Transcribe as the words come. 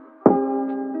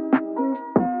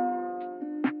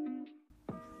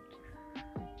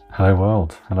Hello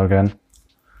world, hello again.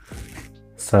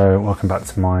 So welcome back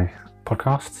to my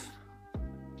podcast.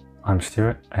 I'm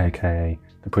Stuart, aka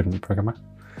The Prudent Programmer.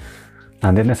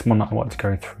 And in this one I want to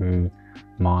go through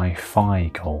my FIRE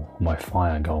goal.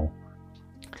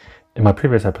 In my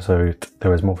previous episode there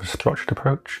was more of a structured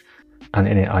approach, and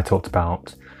in it I talked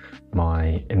about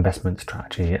my investment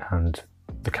strategy and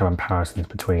the comparisons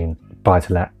between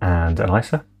buy-to-let and an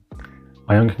ISA.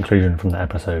 My own conclusion from the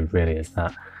episode really is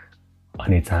that I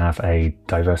need to have a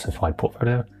diversified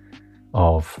portfolio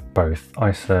of both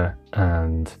ISA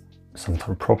and some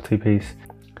sort of property piece.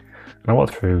 And I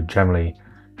walked through generally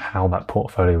how that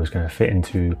portfolio was going to fit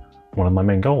into one of my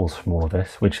main goals from all of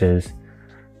this, which is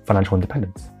financial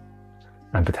independence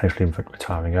and potentially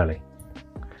retiring early.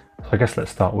 So I guess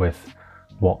let's start with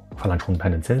what financial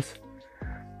independence is.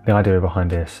 The idea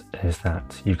behind this is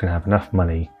that you can have enough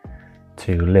money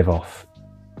to live off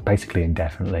basically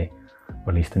indefinitely, or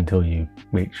at least until you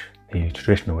reach the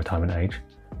traditional retirement age.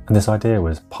 And this idea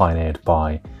was pioneered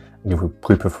by a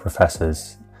group of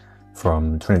professors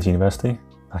from Trinity University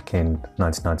back in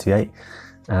 1998,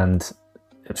 and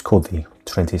it was called the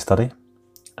Trinity Study.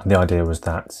 And the idea was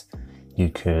that you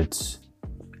could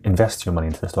invest your money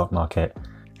into the stock market,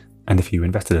 and if you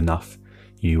invested enough,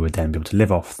 you would then be able to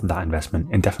live off that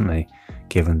investment indefinitely,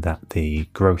 given that the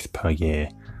growth per year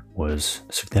was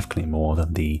significantly more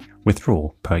than the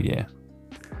withdrawal per year.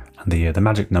 And the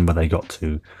magic number they got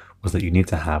to was that you need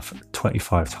to have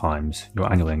 25 times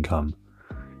your annual income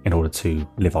in order to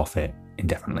live off it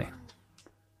indefinitely.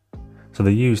 So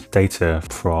they used data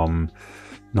from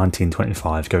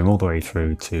 1925 going all the way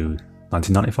through to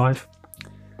 1995,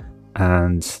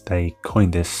 and they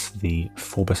coined this the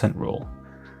 4% rule.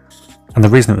 And the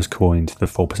reason it was coined the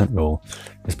 4% rule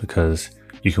is because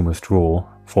you can withdraw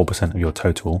 4% of your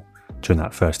total during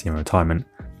that first year of retirement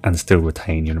and still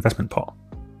retain your investment pot.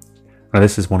 Now,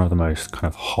 this is one of the most kind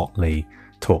of hotly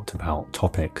talked about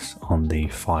topics on the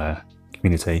FIRE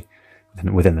community,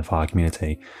 within the FIRE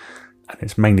community, and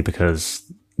it's mainly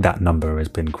because that number has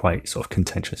been quite sort of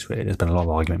contentious really. There's been a lot of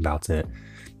argument about it.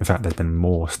 In fact, there's been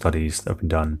more studies that have been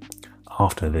done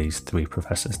after these three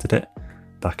professors did it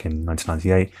back in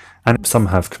 1998, and some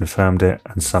have confirmed it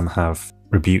and some have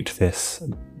rebuked this,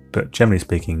 but generally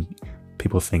speaking,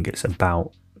 people think it's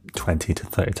about 20 to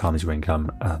 30 times your income,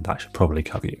 and that should probably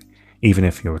cover you, even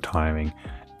if you're retiring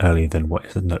earlier than what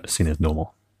is seen as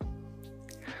normal.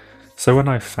 So when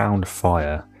I found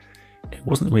FIRE, it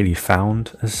wasn't really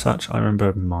found as such. I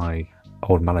remember my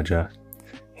old manager,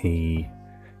 he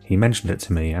mentioned it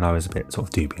to me and I was a bit sort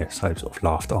of dubious. I sort of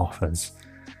laughed off as,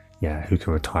 yeah, who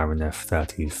can retire in their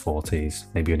 30s, 40s,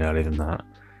 maybe even earlier than that.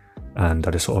 And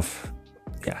I just sort of,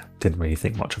 didn't really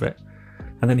think much of it.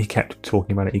 And then he kept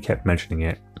talking about it, he kept mentioning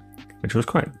it, which was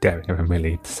quite daring of him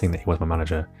really, seeing that he was my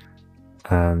manager.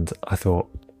 And I thought,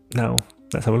 no,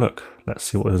 let's have a look. Let's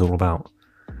see what it was all about.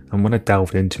 And when I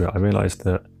delved into it, I realised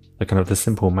that the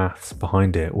simple maths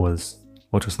behind it was,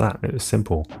 well, just that. It was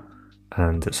simple.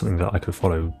 And it's something that I could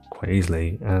follow quite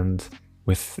easily. And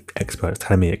with experts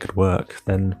telling me it could work,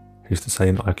 then who's to say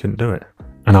that I couldn't do it?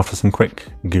 And after some quick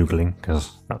Googling,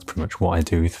 because that's pretty much what I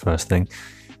do the first thing,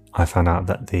 I found out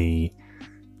that the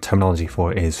terminology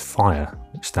for it is FIRE,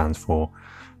 which stands for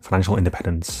Financial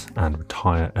Independence and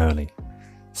Retire Early.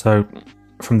 So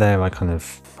from there,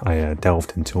 I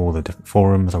delved into all the different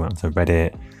forums. I went to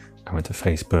Reddit, I went to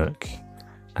Facebook,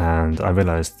 and I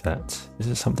realised that this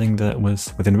is something that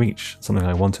was within reach, something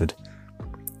I wanted.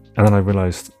 And then I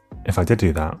realised if I did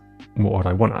do that, what would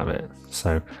I want out of it?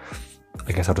 So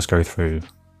I guess I'll just go through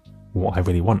what I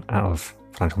really want out of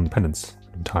financial independence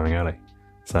and retiring early.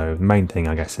 So the main thing,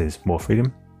 I guess, is more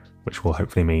freedom, which will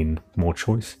hopefully mean more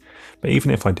choice. But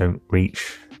even if I don't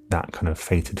reach that kind of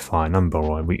fated FIRE number,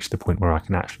 or I reach the point where I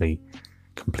can actually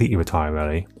completely retire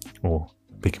early or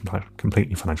be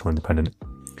completely financial independent,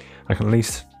 I can at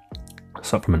least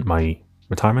supplement my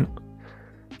retirement.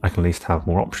 I can at least have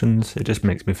more options. It just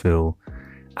makes me feel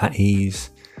at ease.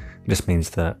 It just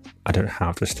means that I don't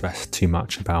have to stress too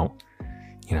much about,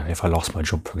 if I lost my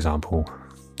job, for example,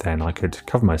 then I could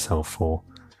cover myself for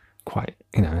quite,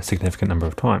 a significant number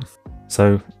of time.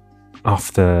 So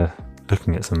after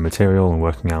looking at some material and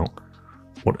working out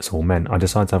what it's all meant, I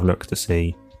decided to have a look to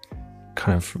see,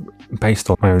 kind of based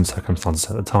on my own circumstances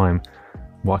at the time,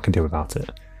 what I can do about it.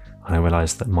 And I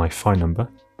realised that my FIRE number,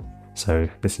 so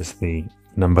this is the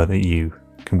number that you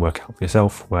can work out for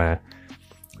yourself, where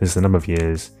this is the number of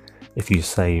years, if you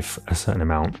save a certain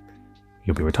amount,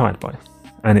 you'll be retired by.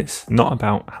 And it's not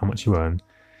about how much you earn.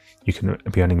 You can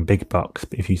be earning big bucks,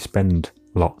 but if you spend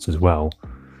lots as well,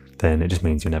 then it just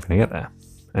means you're never going to get there.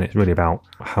 And it's really about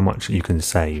how much you can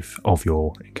save of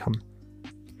your income.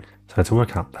 So to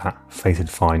work out that fated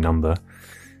phi number,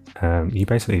 you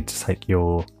basically just take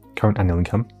your current annual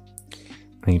income,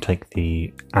 and you take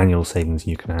the annual savings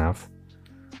you can have,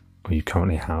 or you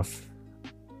currently have,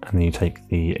 and then you take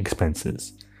the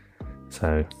expenses.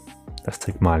 So let's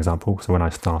take my example. So when I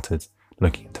started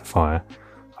looking into FIRE,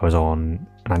 I was on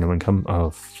an annual income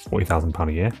of £40,000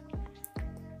 a year.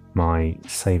 My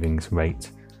savings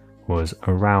rate was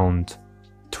around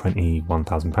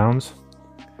 £21,000,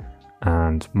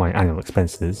 and my annual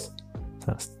expenses, so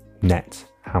that's net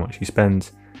how much you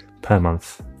spend per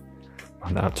month,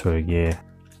 round that up to a year,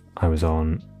 I was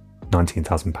on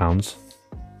 £19,000,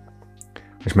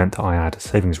 which meant that I had a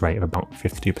savings rate of about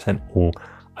 52%, or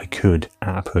I could,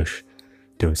 at a push,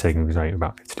 do a savings rate of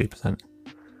about 52%.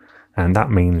 And that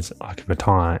means I could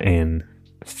retire in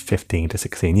 15 to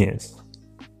 16 years.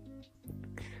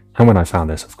 And when I found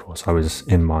this, of course, I was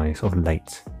in my sort of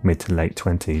mid to late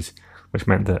 20s, which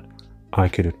meant that I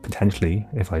could potentially,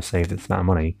 if I saved this amount of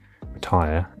money,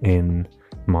 retire in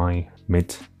my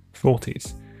mid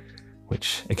 40s,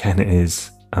 which again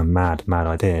is a mad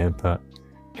idea, but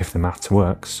if the maths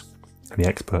works and the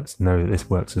experts know that this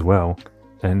works as well,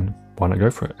 then why not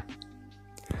go for it?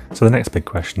 So the next big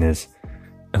question is,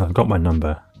 if I've got my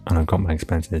number and I've got my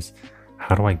expenses,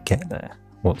 how do I get there?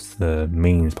 What's the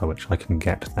means by which I can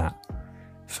get that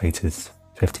fated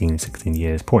 15, 16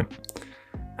 years point?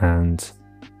 And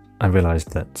I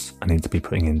realized that I need to be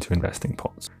putting into investing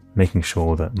pots, making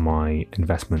sure that my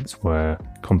investments were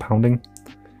compounding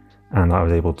and I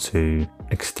was able to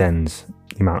extend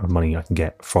the amount of money I can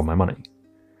get from my money.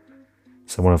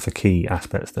 So one of the key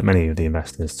aspects that many of the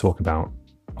investors talk about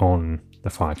on the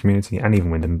FIRE community, and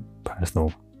even within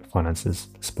personal finances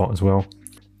spot as well,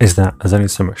 is that there's only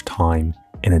so much time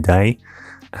in a day,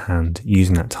 and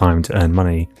using that time to earn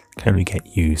money can only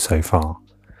get you so far.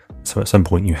 So at some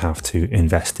point you have to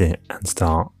invest it and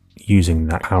start using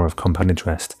that power of compound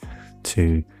interest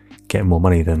to get more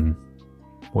money than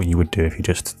what you would do if you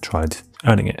just tried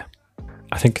earning it.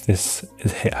 I think this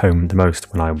is hit home the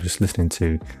most when I was just listening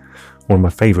to one of my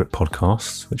favourite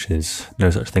podcasts, which is No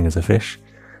Such Thing as a Fish.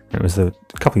 And it was a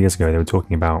couple of years ago. They were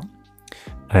talking about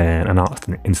an art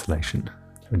installation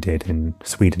they did in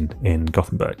Sweden, in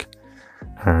Gothenburg,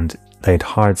 and they'd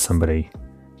hired somebody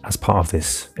as part of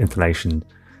this installation,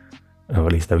 or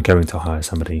at least they were going to hire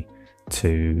somebody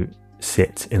to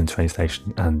sit in the train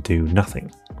station and do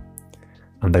nothing.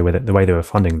 And the way they were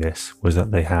funding this was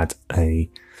that they had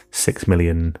a 6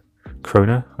 million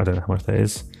kroner, I don't know how much that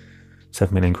is,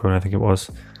 7 million kroner I think it was,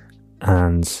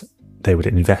 and they would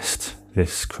invest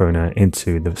this kroner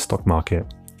into the stock market,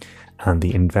 and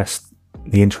the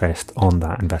interest on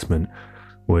that investment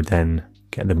would then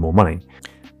get them more money.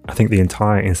 I think the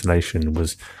entire installation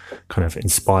was kind of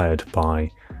inspired by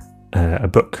a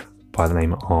book by the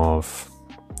name of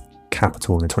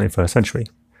Capital in the 21st Century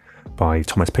by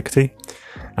Thomas Piketty,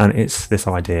 and it's this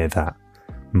idea that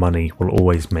money will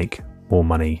always make more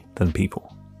money than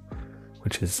people,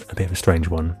 which is a bit of a strange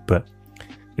one, but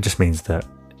it just means that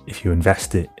if you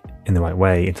invest it in the right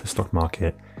way into the stock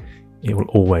market, it will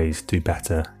always do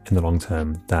better in the long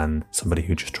term than somebody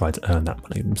who just tried to earn that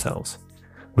money themselves,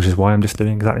 which is why I'm just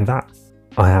doing exactly that.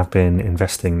 I have been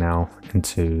investing now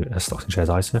into a stocks and shares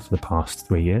ISA for the past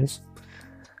 3 years.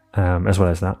 As well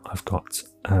as that, I've got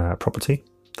property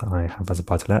that I have as a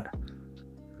buy-to-let.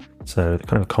 So the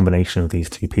kind of a combination of these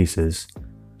two pieces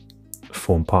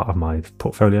form part of my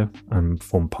portfolio and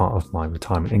form part of my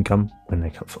retirement income when they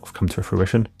sort of come to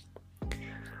fruition.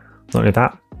 Not only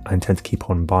that, I intend to keep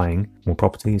on buying more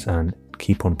properties and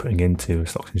keep on putting into a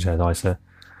stocks and shares ISA.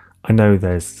 I know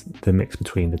there's the mix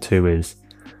between the two is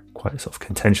quite sort of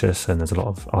contentious, and there's a lot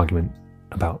of argument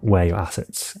about where your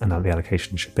assets and how the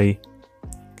allocation should be.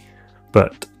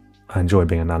 But I enjoy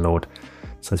being a landlord,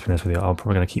 so to be honest with you, I'm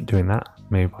probably going to keep doing that,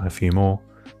 maybe buy a few more,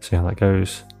 see how that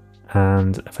goes.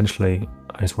 And eventually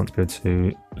I just want to be able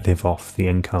to live off the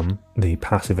income, the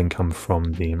passive income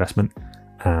from the investment,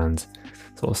 and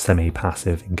sort of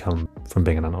semi-passive income from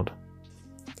being a landlord.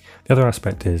 The other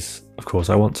aspect is, of course,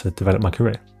 I want to develop my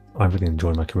career. I really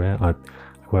enjoy my career. I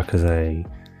work as a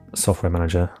software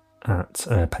manager at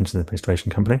a pensions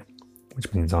administration company,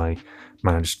 which means I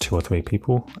manage 2 or 3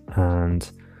 people, and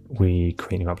we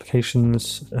create new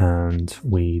applications, and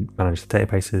we manage the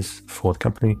databases for the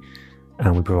company,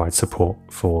 and we provide support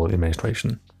for the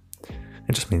administration.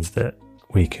 It just means that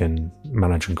we can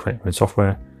manage and create our own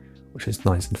software, which is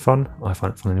nice and fun. I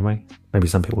find it fun anyway. Maybe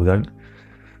some people don't,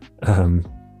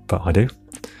 but I do.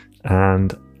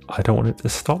 And I don't want it to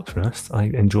stop, to be honest. I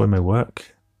enjoy my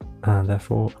work, and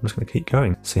therefore I'm just going to keep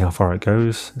going, see how far it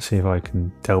goes, see if I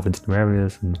can delve into new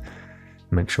areas and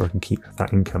make sure I can keep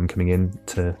that income coming in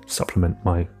to supplement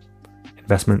my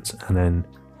investments and then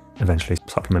eventually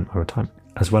supplement my retirement,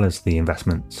 as well as the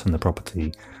investments and the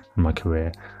property and my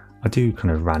career. I do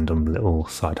kind of random little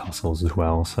side hustles as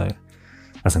well. So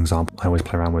as an example, I always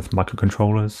play around with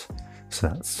microcontrollers. So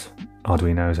that's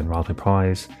Arduinos and Raspberry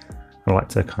Pis. I like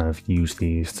to kind of use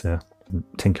these to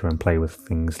tinker and play with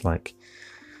things like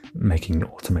making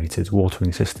automated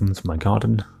watering systems for my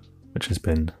garden, which has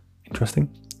been interesting.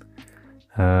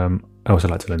 I also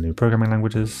like to learn new programming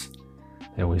languages.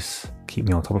 They always keep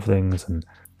me on top of things and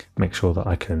make sure that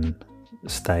I can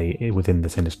stay within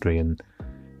this industry, and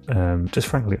just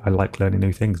frankly, I like learning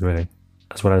new things really.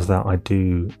 As well as that, I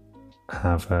do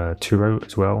have a Turo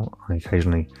as well. I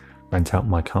occasionally rent out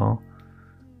my car,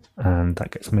 and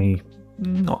that gets me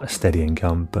not a steady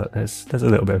income, but there's a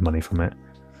little bit of money from it.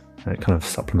 And it kind of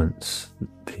supplements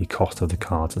the cost of the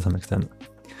car to some extent.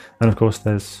 And of course,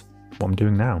 there's what I'm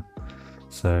doing now.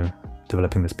 So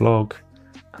developing this blog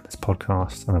and this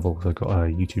podcast, and I've also got a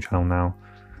YouTube channel now.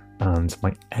 And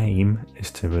my aim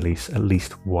is to release at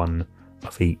least one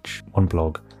of each, one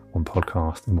blog, one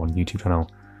podcast, and one YouTube channel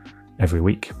every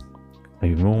week,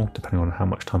 maybe more, depending on how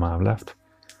much time I have left.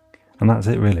 And that's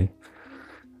it really.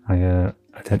 I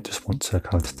don't just want to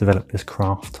kind of develop this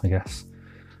craft, I guess.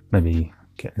 Maybe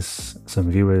get some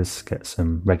viewers, get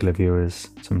some regular viewers,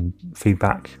 some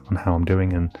feedback on how I'm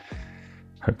doing, and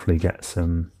hopefully get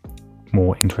some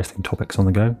more interesting topics on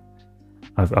the go.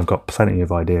 I've got plenty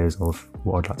of ideas of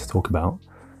what I'd like to talk about.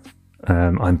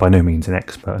 I'm by no means an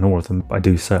expert in all of them, but I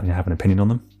do certainly have an opinion on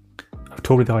them. I've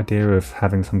toyed with the idea of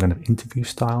having some kind of interview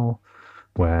style,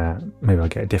 where maybe I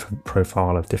get a different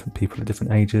profile of different people at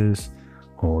different ages,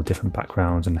 or different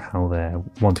backgrounds, and how they're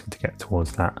wanting to get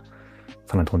towards that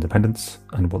financial independence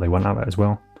and what they want out of it as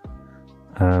well.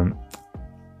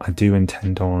 I do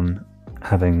intend on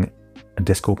having a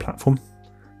Discord platform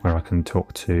where I can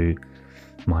talk to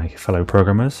my fellow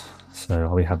programmers. So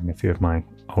I'll be having a few of my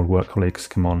old work colleagues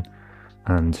come on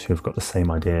and who've got the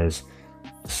same ideas,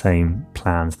 the same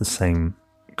plans, the same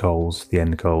goals, the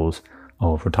end goals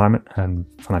of retirement and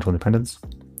financial independence.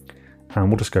 And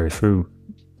we'll just go through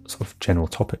sort of general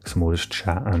topics and we'll just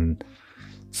chat and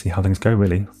see how things go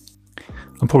really.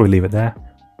 I'll probably leave it there,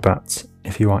 but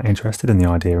if you are interested in the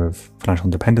idea of financial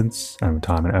independence and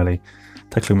retirement early,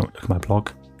 take a look at my blog.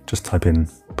 Just type in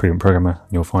Prudent Programmer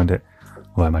and you'll find it.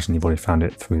 Although I imagine you've already found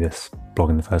it through this blog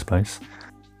in the first place.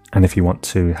 And if you want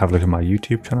to have a look at my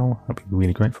YouTube channel, I'd be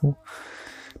really grateful.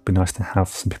 It'd be nice to have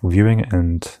some people viewing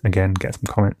and again, get some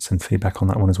comments and feedback on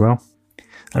that one as well.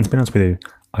 And to be honest with you,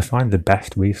 I find the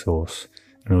best resource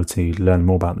in order to learn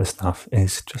more about this stuff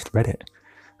is just Reddit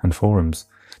and forums.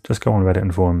 Just go on Reddit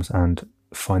and forums and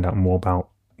find out more about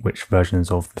which versions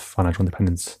of the financial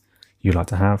independence you like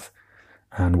to have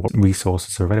and what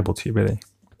resources are available to you really.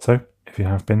 So if you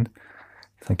have been,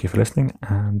 thank you for listening,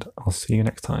 and I'll see you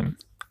next time.